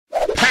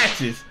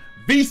matches,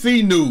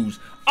 VC news,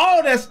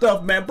 all that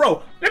stuff, man.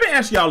 Bro, let me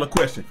ask y'all a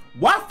question.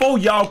 Why for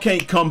y'all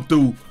can't come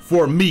through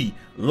for me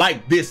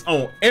like this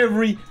on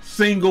every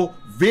single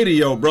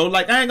video, bro?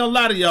 Like, I ain't gonna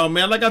lie to y'all,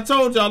 man. Like I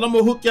told y'all, I'm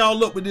gonna hook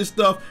y'all up with this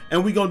stuff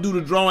and we gonna do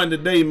the drawing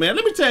today, man.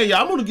 Let me tell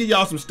y'all, I'm gonna give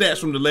y'all some stats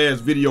from the last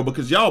video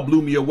because y'all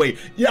blew me away.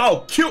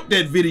 Y'all killed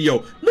that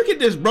video. Look at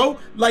this, bro.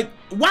 Like,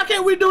 why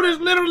can't we do this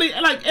literally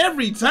like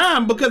every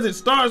time? Because it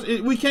starts,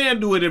 we can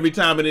do it every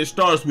time and it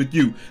starts with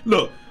you.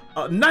 Look,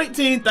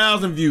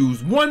 19,000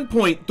 views,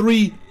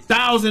 1.3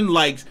 thousand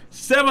likes,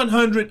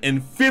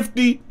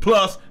 750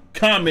 plus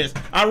comments.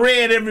 I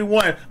read every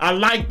one. I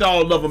liked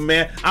all of them,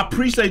 man. I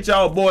appreciate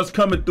y'all boys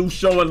coming through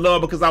showing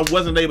love because I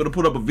wasn't able to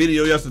put up a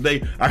video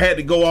yesterday. I had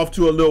to go off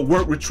to a little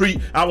work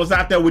retreat. I was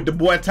out there with the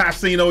boy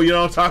TYCENO, you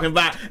know what I'm talking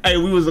about? Hey,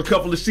 we was a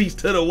couple of sheets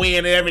to the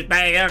wind and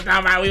everything. I'm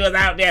talking about we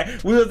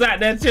was out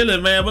there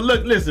chilling, man. But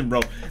look, listen,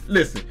 bro.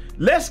 Listen.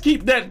 Let's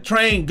keep that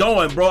train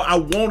going, bro. I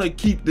want to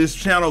keep this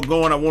channel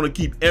going. I want to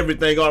keep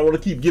everything going. I want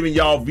to keep giving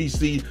y'all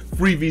VC,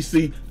 free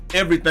VC,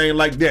 everything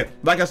like that.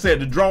 Like I said,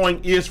 the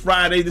drawing is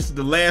Friday. This is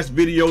the last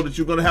video that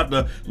you're gonna have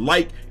to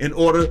like in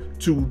order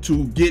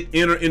to get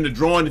entered in the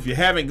drawing. If you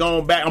haven't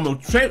gone back, I'm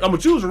gonna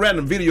choose a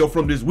random video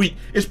from this week.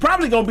 It's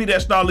probably gonna be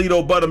that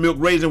Starlito buttermilk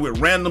raisin with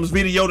randoms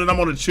video that I'm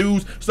gonna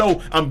choose.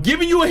 So I'm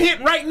giving you a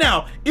hint right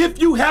now. If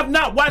you have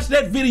not watched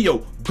that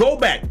video, go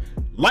back,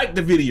 like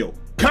the video,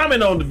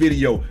 comment on the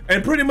video,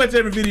 and pretty much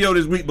every video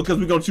this week because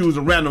we're gonna choose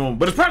a random one.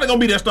 But it's probably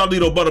gonna be that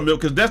Starlito buttermilk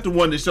because that's the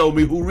one that showed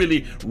me who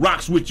really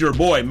rocks with your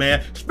boy,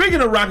 man.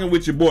 Speaking of rocking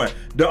with your boy,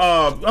 the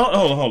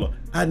hold on.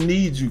 I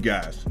need you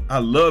guys. I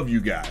love you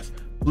guys.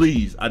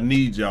 Please, I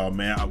need y'all,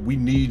 man. We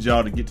need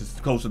y'all to get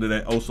closer to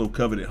that also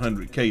coveted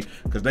 100K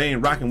because they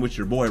ain't rocking with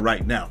your boy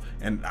right now.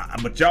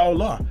 But y'all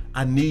are.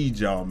 I need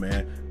y'all,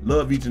 man.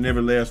 Love each and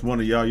every last one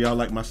of y'all. Y'all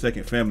like my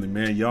second family,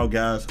 man. Y'all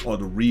guys are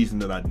the reason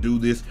that I do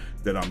this,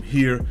 that I'm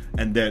here,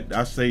 and that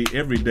I say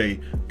every day,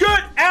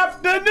 good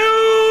afternoon!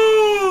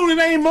 It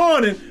ain't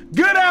morning.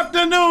 Good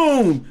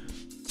afternoon!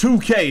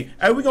 2K.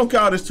 Hey, we gonna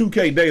call this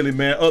 2K daily,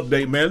 man.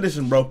 Update, man.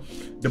 Listen, bro.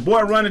 The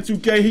boy running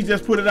 2K, he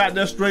just put it out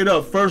there straight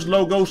up. First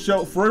logo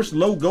show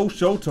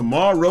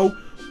tomorrow.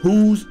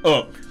 Who's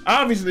up?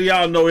 Obviously,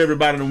 y'all know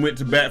everybody that went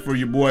to bat for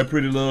your boy,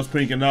 Pretty Loves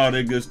Pink and all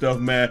that good stuff,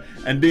 man.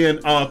 And then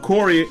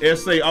Corey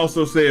SA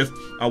also says,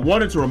 I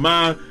wanted to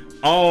remind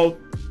all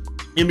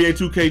NBA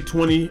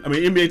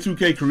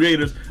 2K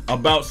creators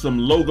about some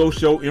logo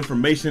show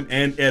information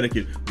and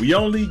etiquette. We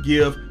only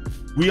give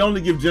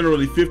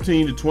generally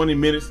 15 to 20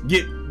 minutes,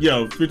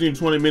 15 to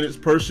 20 minutes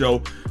per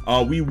show.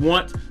 We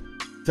want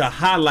to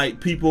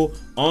highlight people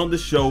on the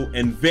show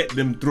and vet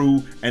them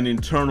through an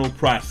internal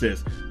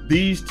process.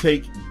 These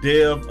take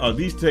dev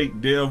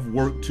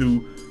work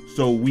too,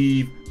 so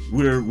we're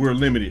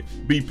limited.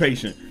 Be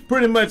patient.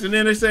 Pretty much, and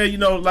then they say, you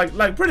know,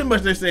 like pretty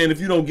much they're saying if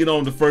you don't get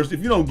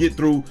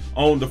through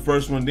on the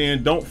first one,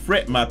 then don't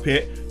fret, my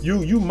pet.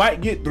 You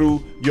might get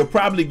through, you'll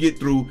probably get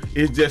through.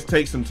 It just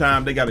takes some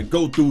time. They got to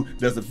go through.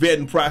 There's a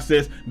vetting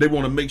process. They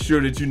want to make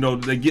sure that, you know,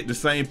 they get the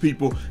same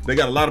people. They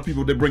got a lot of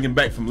people they're bringing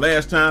back from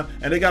last time,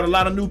 and they got a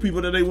lot of new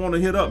people that they want to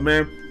hit up,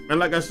 man. And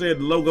like I said,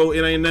 the logo,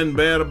 it ain't nothing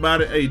bad about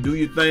it. Hey, do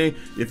your thing.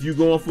 If you're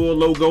going for a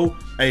logo,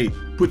 hey,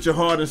 put your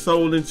heart and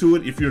soul into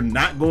it. If you're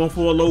not going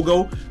for a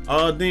logo,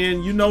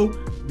 then, you know,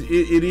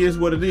 it is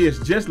what it is.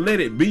 Just let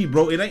it be,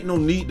 bro. It ain't no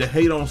need to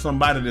hate on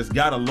somebody that's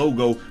got a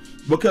logo,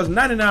 because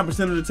 99%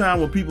 of the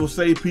time when people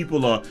say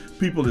people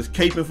is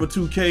caping for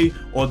 2K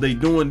or they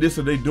doing this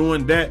or they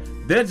doing that,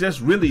 they're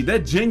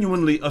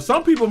genuinely,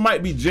 some people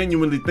might be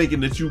genuinely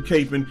thinking that you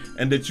caping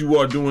and that you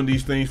are doing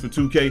these things for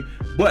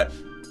 2K, but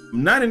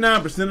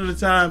 99% of the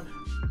time,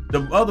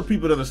 the other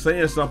people that are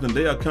saying something,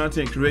 they are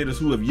content creators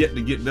who have yet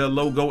to get their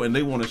logo, and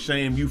they want to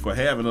shame you for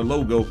having a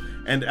logo.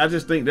 And I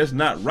just think that's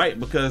not right,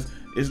 because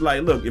it's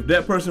like, look, if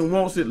that person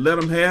wants it, let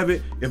them have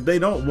it. If they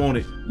don't want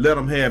it, let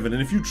them have it.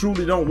 And if you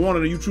truly don't want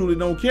it or you truly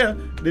don't care,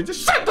 then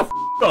just shut the f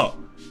up.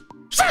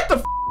 Shut the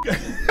f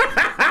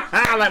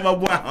up. Like my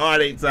boy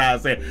Hard 8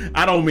 times said.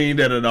 I don't mean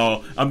that at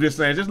all. I'm just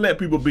saying, just let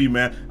people be,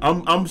 man.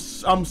 I'm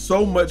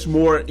so much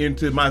more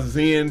into my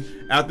zen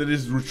after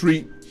this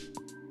retreat,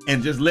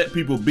 and just let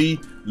people be,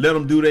 let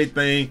them do their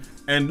thing.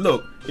 And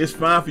look, it's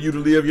fine for you to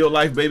live your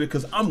life, baby,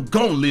 because I'm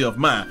gonna live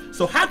mine.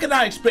 So how can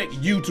I expect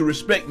you to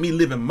respect me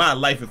living my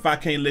life if I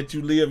can't let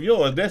you live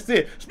yours? That's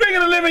it. Speaking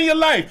of living your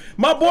life,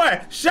 my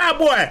boy, Shy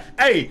Boy,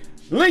 hey,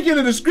 link in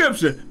the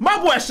description. My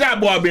boy Shy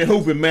Boy been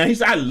hooping, man. He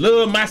said, I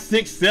love my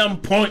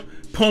 6-7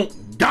 point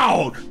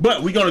dog.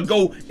 But we're gonna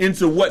go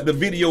into what the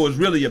video is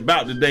really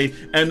about today.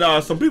 And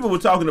some people were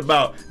talking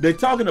about,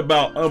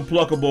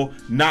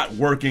 Unpluckable not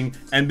working,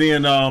 and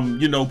then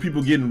you know,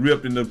 people getting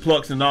ripped in the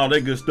plucks and all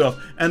that good stuff.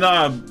 And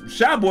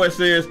Shy Boy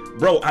says,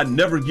 bro, I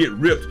never get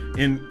ripped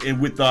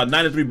with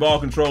 93 ball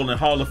control and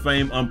Hall of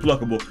Fame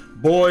Unpluckable.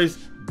 Boys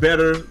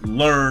better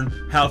learn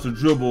how to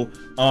dribble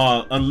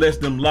unless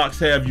them locks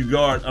have you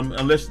guard,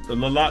 unless the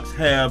locks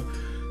have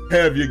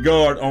your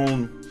guard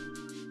on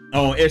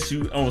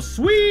SU on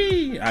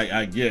sweet,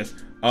 I guess.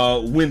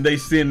 when they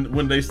send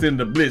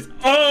the blitz.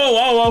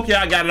 Oh, okay,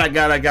 I got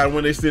it.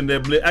 When they send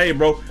that blitz, hey,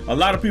 bro, a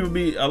lot of people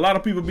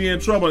be in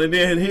trouble, and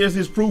then here's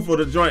his proof of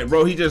the joint,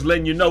 bro. He just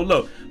letting you know,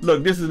 look,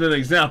 this is an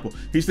example.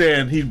 He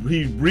saying he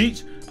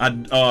reached,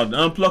 the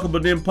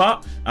unpluckable didn't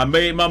pop. I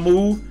made my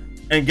move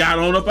and got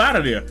on up out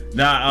of there.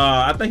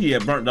 Now, I think he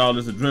had burnt all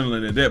this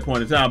adrenaline at that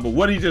point in time, but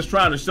what he's just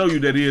trying to show you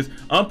that is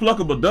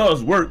unpluckable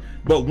does work,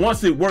 but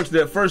once it works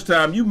that first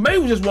time, you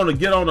may just want to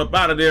get on up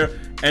out of there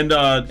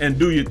and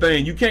do your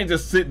thing. You can't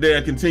just sit there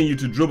and continue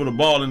to dribble the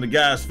ball in the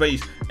guy's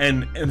face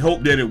and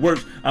hope that it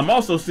works. I'm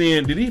also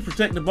seeing, did he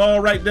protect the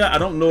ball right there? I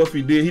don't know if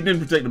he did. He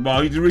didn't protect the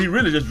ball. He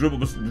really just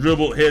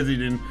dribbled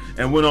hesitant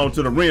and went on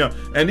to the rim.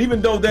 And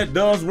even though that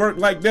does work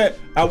like that,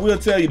 I will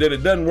tell you that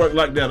it doesn't work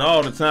like that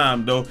all the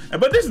time, though.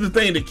 But this is the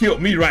thing that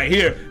killed me right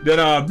here, that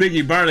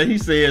Biggie Burner, he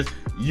says,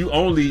 you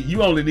only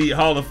need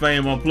Hall of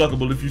Fame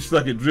unpluckable if you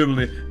suck at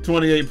dribbling.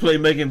 28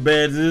 playmaking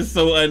badges is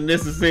so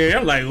unnecessary.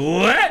 I'm like,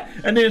 what?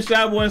 And then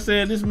Shy Boy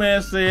said, this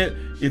man said,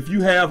 if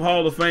you have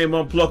Hall of Fame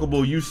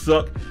unpluckable, you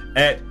suck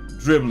at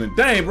dribbling.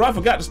 Dang, bro, I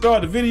forgot to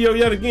start the video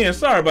yet again.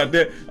 Sorry about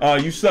that.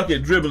 You suck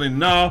at dribbling.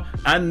 Nah,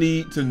 I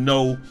need to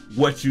know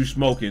what you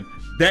smoking.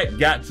 That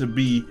got to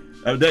be,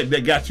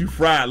 that got you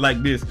fried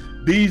like this.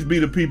 These be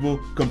the people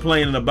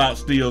complaining about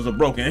steals are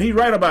broken. And he's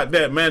right about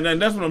that, man.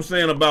 And that's what I'm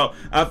saying about,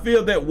 I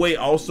feel that way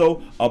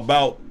also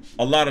about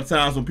a lot of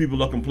times when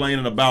people are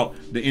complaining about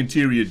the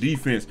interior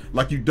defense.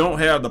 Like, you don't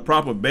have the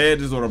proper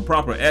badges or the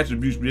proper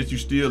attributes, but yet you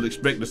still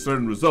expect a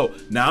certain result.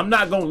 Now, I'm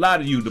not gonna lie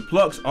to you, the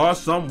plucks are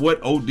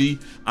somewhat OD.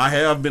 I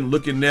have been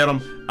looking at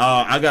them.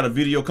 I got a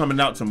video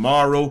coming out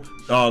tomorrow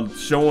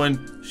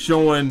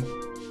showing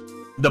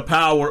the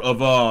power of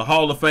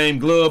Hall of Fame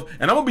glove,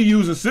 and I'm gonna be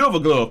using silver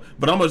glove,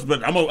 but I'm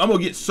gonna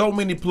get so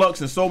many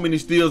plucks and so many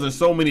steals and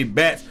so many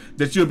bats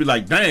that you'll be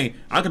like, dang,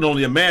 I can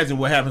only imagine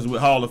what happens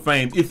with Hall of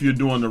Fame if you're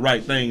doing the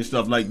right thing and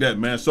stuff like that,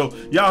 man. So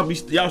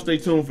y'all stay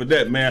tuned for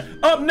that, man.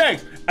 Up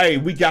next, hey,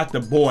 we got the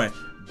boy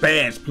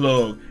Badge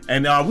Plug,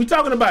 and we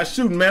talking about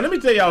shooting, man. Let me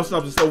tell y'all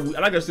something. So,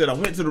 like I said, I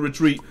went to the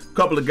retreat. A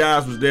couple of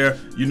guys was there.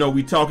 You know,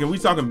 we talking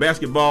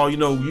basketball. You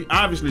know,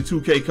 obviously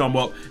 2K come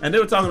up, and they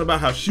were talking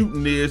about how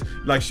shooting is.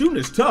 Like, shooting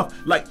is tough.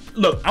 Like,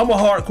 look, I'm a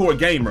hardcore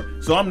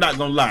gamer, so I'm not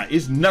gonna lie.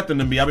 It's nothing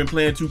to me. I've been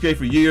playing 2K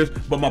for years,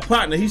 but my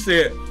partner, he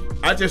said,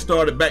 I just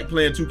started back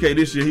playing 2K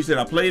this year. He said,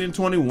 I played in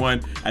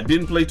 21. I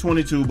didn't play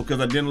 22 because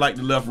I didn't like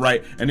the left,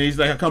 right. And then he's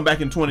like, I come back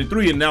in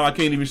 23 and now I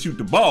can't even shoot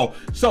the ball.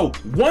 So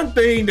one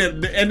thing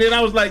and then I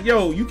was like,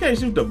 yo, you can't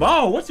shoot the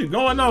ball. What's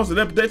going on? So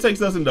that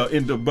takes us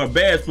into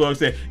Badge Plug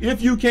said,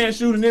 if you can't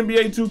shoot an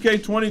NBA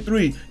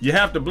 2K23, you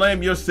have to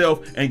blame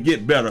yourself and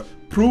get better.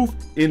 Proof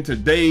in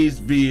today's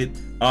vid,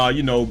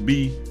 you know,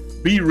 be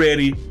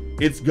ready.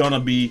 It's gonna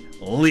be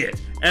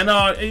lit. And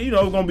you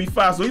know, it's gonna be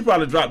fire. So he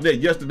probably dropped that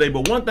yesterday.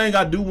 But one thing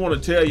I do want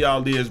to tell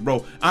y'all is,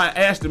 bro, I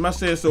asked him, I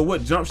said, so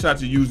what jump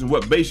shot you using,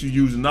 what base you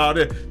using, and all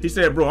that. He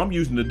said, bro, I'm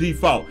using the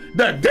default.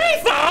 The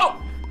default?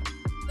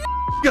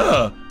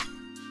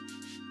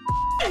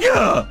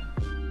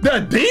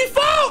 The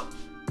default?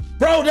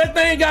 Bro, that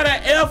thing got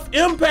an F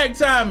impact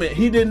timing.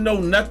 He didn't know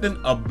nothing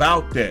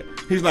about that.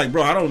 He's like,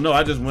 bro, I don't know.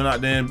 I just went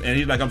out there and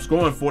he's like, I'm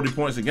scoring 40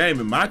 points a game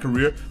in my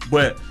career,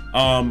 but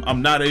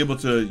I'm not able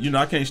to, you know,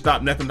 I can't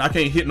stop nothing. I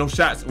can't hit no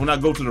shots when I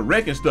go to the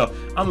rec and stuff.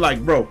 I'm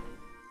like, bro,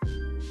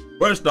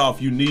 first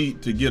off, you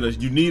need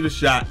a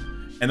shot,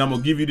 and I'm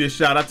gonna give you this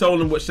shot. I told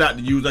him what shot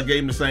to use. I gave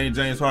him the same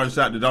James Harden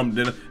shot that I'm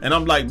doing. And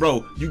I'm like,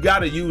 bro, you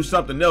gotta use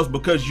something else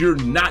because you're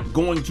not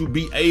going to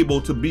be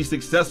able to be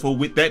successful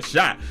with that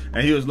shot.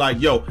 And he was like,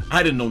 yo,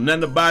 I didn't know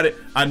nothing about it.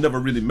 I never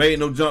really made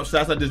no jump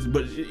shots.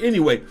 But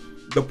anyway,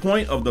 the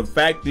point of the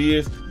fact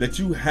is that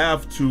you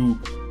have to,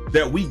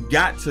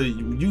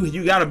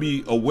 you gotta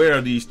be aware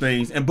of these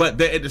things.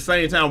 But at the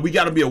same time, we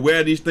gotta be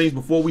aware of these things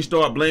before we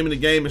start blaming the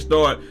game and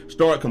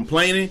start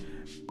complaining.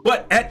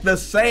 But at the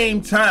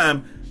same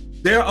time,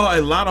 there are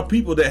a lot of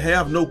people that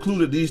have no clue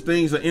that these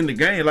things are in the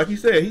game. Like he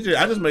said,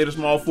 I just made a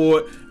small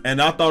forward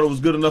and I thought it was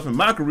good enough in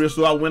my career,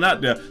 so I went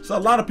out there. So a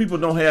lot of people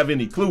don't have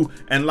any clue.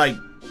 And like,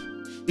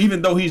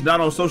 even though he's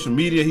not on social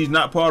media, he's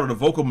not part of the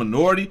vocal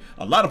minority.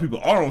 A lot of people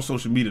are on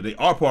social media. They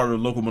are part of the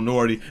local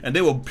minority, and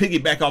they will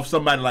piggyback off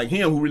somebody like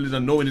him who really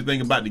doesn't know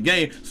anything about the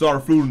game. So I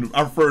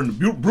refer to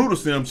the Brutal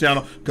Sim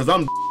channel because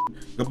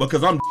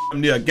I'm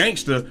near a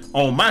gangster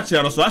on my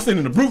channel. So I sent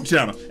in the Brute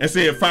channel and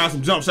said, find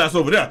some jump shots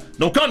over there.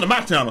 Don't come to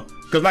my channel.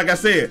 Cause like I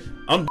said,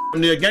 I'm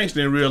near a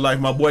gangster in real life,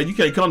 my boy. You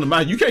can't come to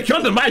my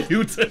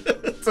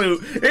YouTube. So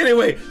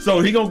anyway, so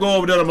he gonna go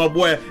over there to my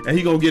boy and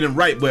he gonna get him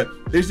right. But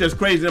it's just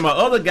crazy. And my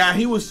other guy,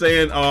 he was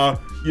saying,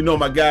 you know,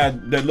 my guy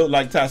that looked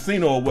like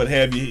TYCENO or what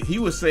have you, he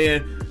was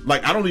saying,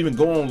 like, I don't even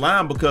go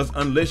online because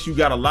unless you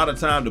got a lot of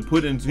time to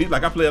put into it,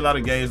 like I play a lot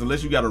of games,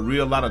 unless you got a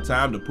real lot of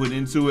time to put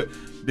into it,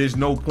 there's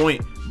no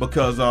point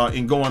because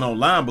in going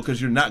online,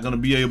 because you're not going to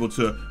be able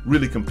to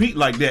really compete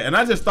like that. And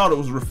I just thought it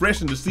was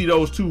refreshing to see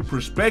those two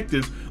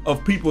perspectives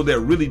of people that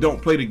really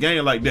don't play the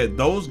game like that.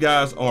 Those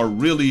guys are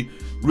really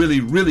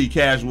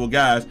casual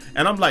guys.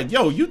 And I'm like,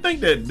 yo, you think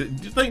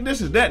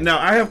this is that? Now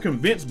I have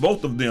convinced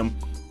both of them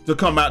to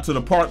come out to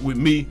the park with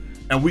me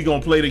and we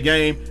gonna play the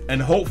game,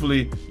 and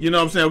hopefully, you know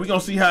what I'm saying, we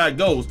gonna see how it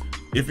goes.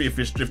 If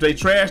they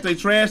trash, they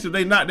trash. If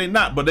they not, they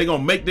not. But they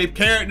gonna make their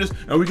characters,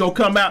 and we gonna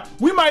come out.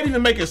 We might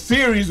even make a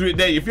series with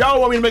that. If y'all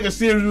want me to make a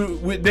series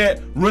with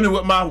that, running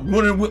with my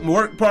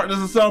work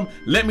partners or something,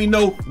 let me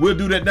know. We'll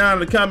do that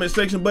down in the comment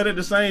section. But at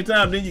the same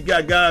time, then you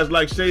got guys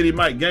like Shady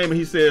Mike Gamer.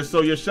 He says,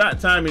 so your shot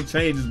timing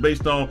changes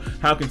based on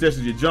how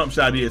contested your jump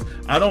shot is.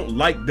 I don't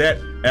like that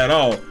at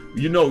all.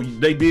 You know,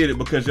 they did it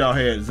because y'all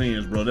had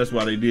Zens, bro. That's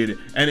why they did it.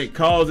 And it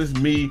causes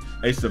me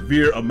a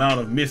severe amount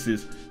of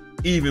misses,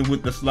 even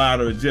with the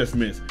slider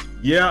adjustments.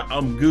 Yeah,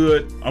 I'm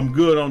good. I'm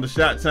good on the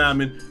shot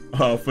timing.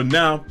 For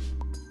now,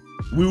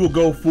 we will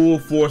go full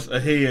force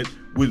ahead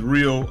with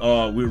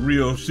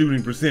real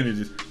shooting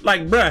percentages.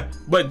 Like, bruh,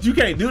 but you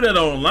can't do that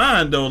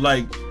online though.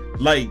 Like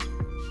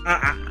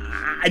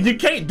you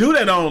can't do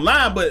that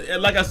online. But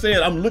like I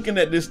said, I'm looking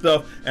at this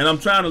stuff and I'm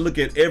trying to look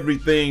at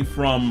everything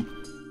from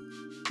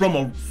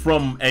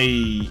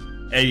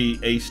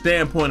a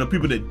standpoint of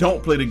people that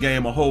don't play the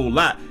game a whole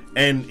lot.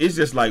 And it's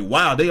just like,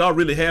 wow, they are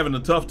really having a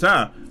tough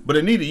time. But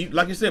they need to,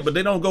 like you said, but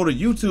they don't go to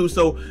YouTube.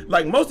 So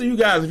like most of you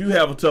guys, if you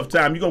have a tough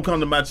time, you're gonna come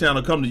to my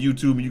channel, come to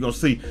YouTube, and you're gonna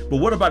see. But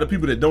what about the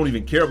people that don't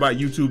even care about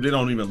YouTube? They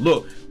don't even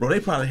look. Bro, they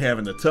probably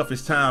having the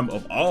toughest time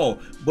of all.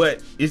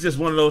 But it's just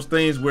one of those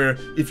things where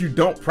if you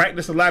don't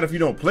practice a lot, if you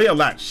don't play a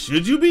lot,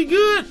 should you be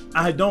good?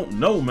 I don't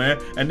know,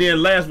 man. And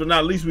then last but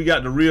not least, we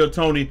got the real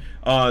Tony,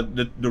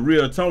 the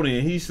real Tony,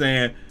 and he's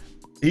saying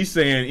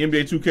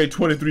NBA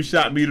 2K23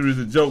 shot meter is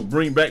a joke.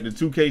 Bring back the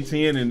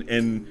 2K10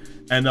 and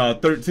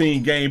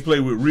 13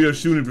 gameplay with real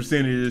shooting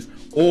percentages,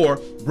 or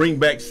bring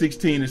back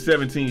 16 and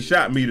 17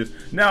 shot meters.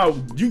 Now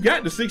you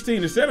got the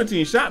 16 and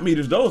 17 shot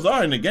meters; those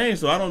are in the game.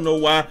 So I don't know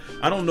why.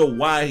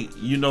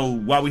 You know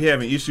why we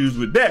having issues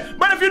with that.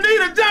 But if you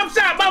need a jump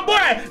shot, my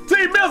boy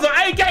T Mills,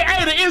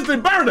 aka the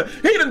Instant Burner,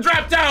 he done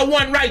dropped down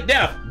one right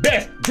there.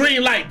 Best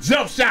green light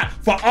jump shot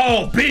for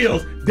all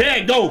bills. There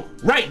you go,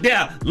 right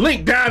there.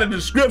 Link down in the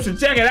description.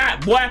 Check it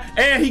out, boy.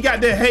 And he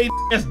got that hey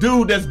ass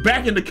dude that's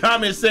back in the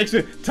comment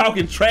section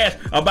talking trash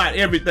about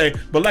everything.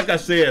 But like I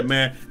said,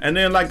 man, and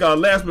then like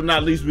last but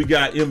not least, we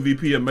got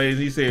MVP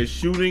Amazing. He says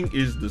shooting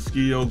is the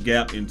skill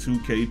gap in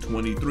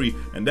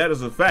 2K23, and that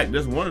is a fact.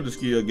 That's one of the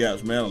skill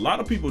gaps, man. A lot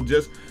of people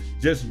just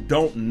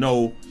don't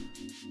know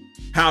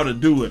how to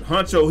do it.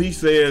 Huncho, he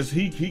says,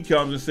 he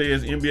comes and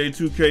says NBA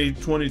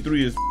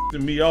 2K23 is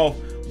f***ing me off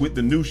with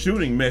the new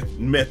shooting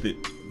method.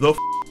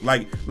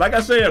 Like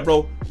I said,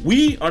 bro,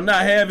 we are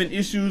not having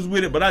issues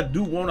with it, but I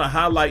do want to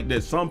highlight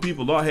that some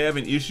people are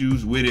having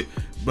issues with it.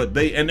 But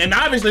they, and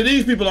obviously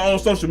these people are on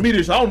social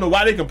media, so I don't know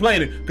why they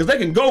complaining, because they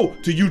can go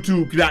to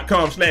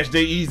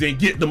youtube.com/JEazy and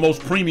get the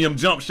most premium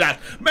jump shots.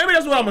 Maybe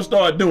that's what I'm gonna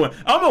start doing.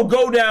 I'm gonna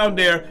go down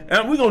there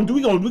and we're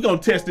gonna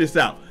test this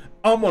out.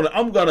 I'm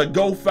gonna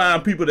go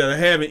find people that are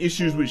having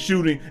issues with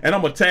shooting, and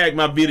I'm gonna tag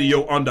my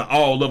video under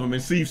all of them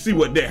and see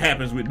what that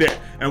happens with that,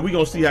 and we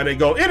gonna see how they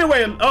go.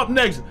 Anyway, up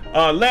next,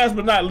 last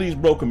but not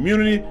least, bro,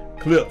 community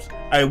clips.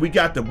 Hey, we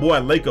got the boy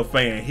Laker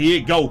fan. Here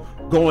you go,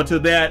 going to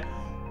that.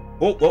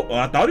 Oh,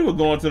 I thought he was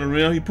going to the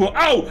rim. He pulled.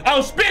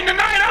 Oh, spin the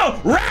night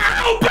out.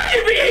 Wow,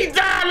 baby, he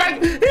died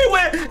like he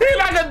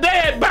like a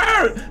dead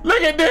bird.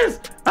 Look at this.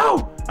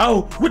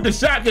 Oh, with the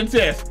shot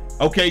contest.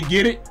 Okay,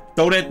 get it.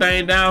 Throw that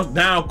thing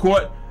down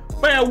court.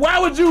 Man, why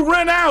would you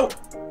run out,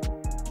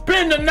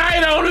 spend the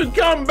night on it,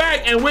 come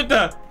back, and with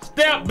the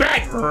step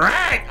back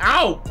right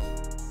out,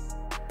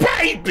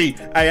 baby?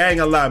 Hey, I ain't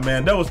gonna lie,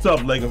 man. That was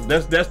tough, Lakers.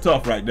 That's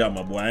tough right there,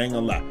 my boy. I ain't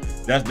gonna lie.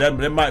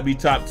 That might be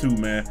top 2,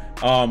 man.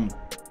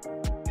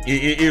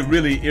 It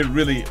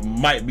really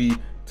might be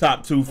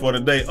top 2 for the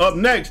day. Up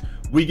next,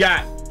 we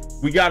got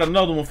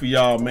another one for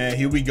y'all, man.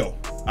 Here we go.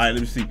 All right,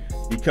 let me see.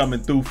 He coming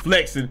through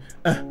flexing.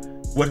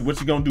 What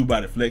you gonna do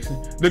about it, flexing?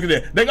 Look at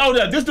that. They go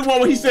there. This the one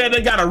where he said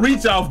they got a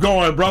reach off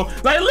going, bro.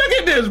 Like, look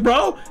at this,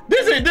 bro.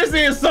 This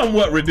is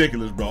somewhat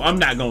ridiculous, bro. I'm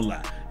not gonna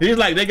lie. He's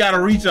like, they got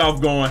a reach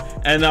off going,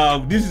 and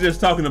this is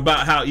just talking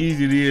about how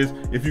easy it is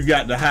if you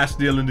got the high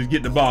stealing to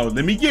get the ball.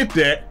 Let me get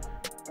that.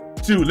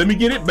 Let me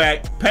get it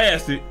back,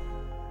 pass it,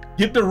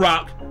 get the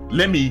rock.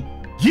 Let me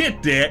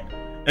get that,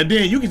 and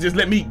then you can just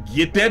let me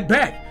get that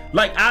back.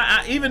 Like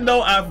even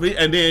though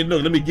and then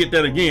look, let me get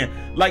that again.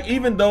 Like,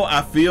 even though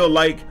I feel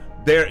like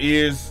there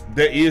is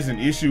an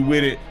issue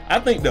with it, I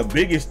think the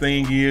biggest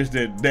thing is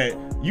that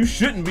you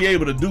shouldn't be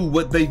able to do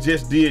what they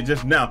just did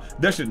just now.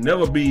 There should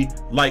never be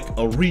like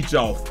a reach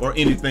off or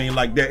anything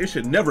like that. It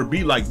should never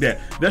be like that.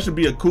 There should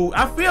be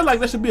I feel like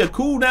there should be a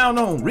cool down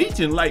on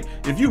reaching. Like,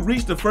 if you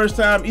reach the first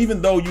time,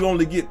 even though you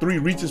only get 3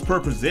 reaches per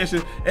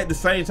possession, at the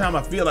same time,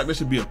 I feel like there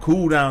should be a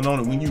cool down on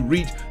it. When you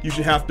reach, you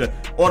should have to,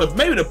 or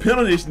maybe the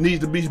penalty needs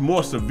to be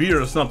more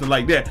severe or something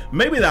like that.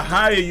 Maybe the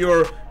higher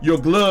your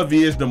glove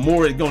is, the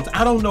more it goes.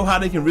 I don't know how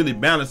they can really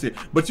balance it,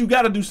 but you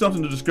got to do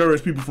something to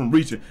discourage people from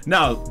reaching.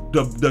 Now,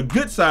 the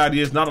good side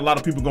is not a lot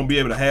of people gonna be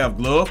able to have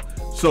glove,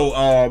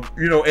 so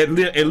you know, at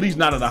least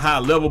not at a high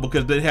level,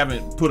 because they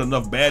haven't put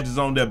enough badges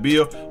on their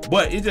bill.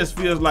 But it just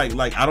feels like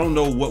I don't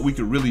know what we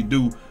could really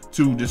do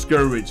to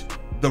discourage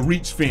the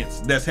reach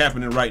fence that's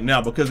happening right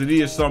now, because it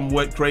is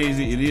somewhat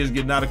crazy, it is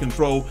getting out of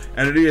control,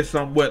 and it is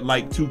somewhat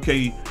like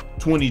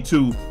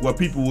 2K22 where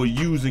people were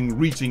using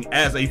reaching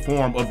as a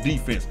form of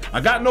defense.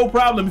 I got no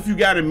problem if you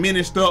got him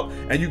menaced up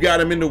and you got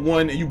him in the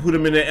one and you put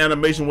him in that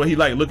animation where he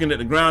like looking at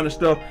the ground and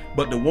stuff,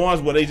 but the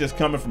ones where they just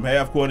coming from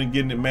half court and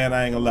getting it, man,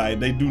 I ain't gonna lie,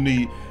 they do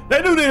need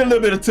a little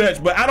bit of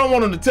touch, but I don't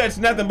want them to touch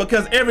nothing,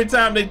 because every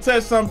time they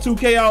touch something,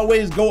 2K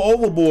always go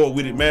overboard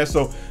with it, man.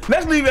 So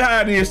let's leave it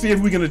how it is, see if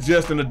we can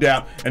adjust and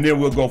adapt, and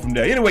then we'll go from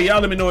there. Anyway, y'all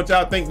let me know what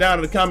y'all think down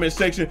in the comment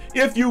section.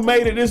 If you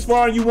made it this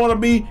far and you want to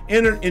be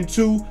entered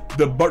into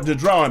the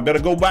drawing, better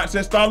go watch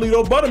that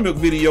Starlito Buttermilk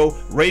video,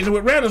 Raising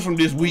with Randoms from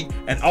this week,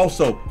 and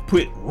also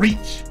put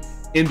reach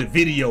in the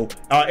video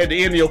at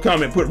the end of your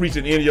comment. Put reach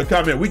at the end of your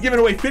comment. We're giving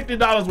away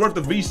 $50 worth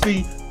of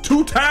VC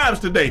 2 times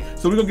today,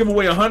 so we're gonna give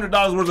away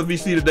 $100 worth of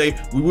VC today.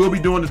 We will be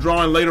doing the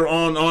drawing later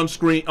on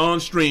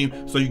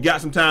stream, so you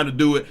got some time to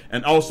do it.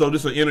 And also,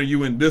 this will enter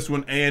you in this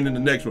one and in the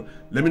next one.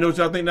 Let me know what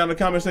y'all think down in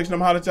the comment section. I'm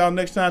holler at y'all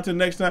next time. Till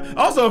next time.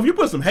 Also, if you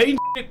put some hate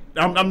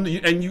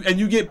and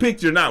you get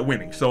picked, you're not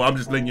winning. So I'm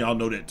just letting y'all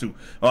know that too.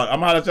 All right,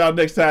 I'm holler at y'all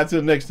next time.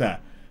 Till next time.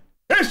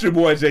 It's your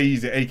boy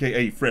Eazy,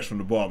 aka Fresh from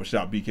the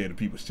Barbershop, BK the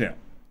People's Champ.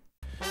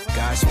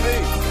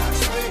 Godspeed.